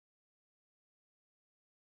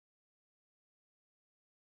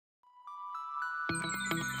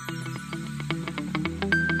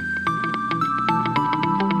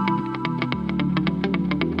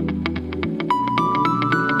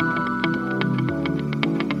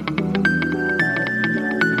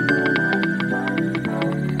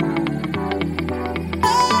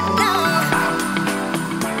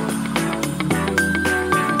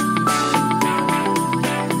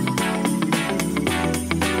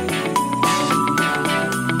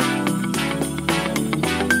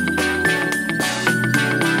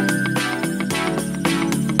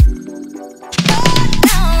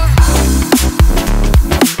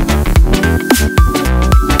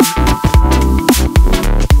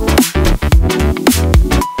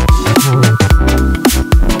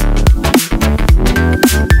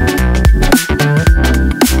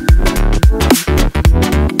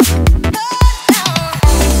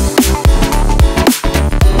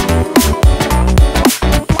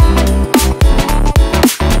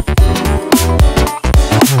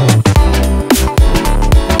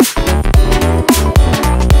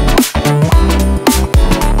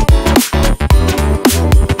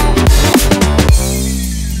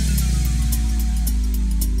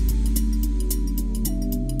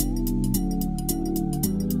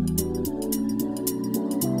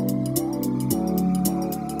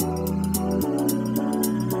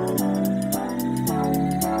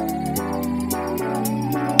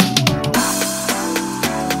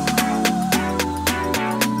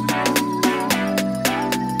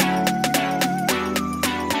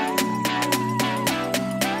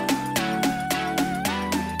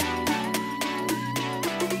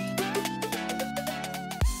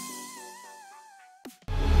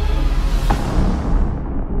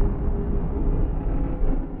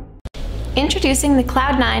Introducing the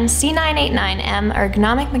Cloud9 C989M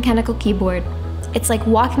Ergonomic Mechanical Keyboard. It's like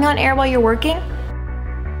walking on air while you're working.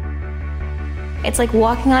 It's like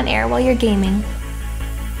walking on air while you're gaming.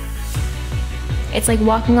 It's like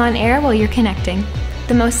walking on air while you're connecting.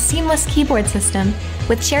 The most seamless keyboard system,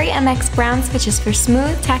 with Cherry MX brown switches for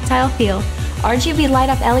smooth, tactile feel, RGB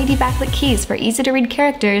light-up LED backlit keys for easy-to-read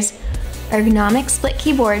characters, ergonomic split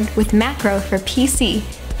keyboard with macro for PC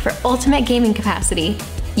for ultimate gaming capacity,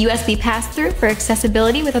 USB pass-through for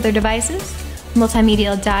accessibility with other devices,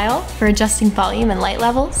 multimedia dial for adjusting volume and light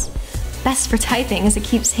levels, best for typing as it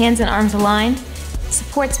keeps hands and arms aligned,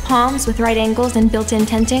 supports palms with right angles and built-in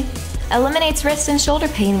tenting, eliminates wrist and shoulder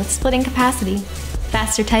pain with splitting capacity,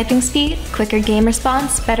 faster typing speed, quicker game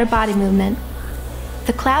response, better body movement.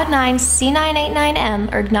 The Cloud9 C989M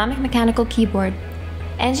Ergonomic Mechanical Keyboard,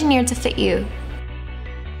 engineered to fit you.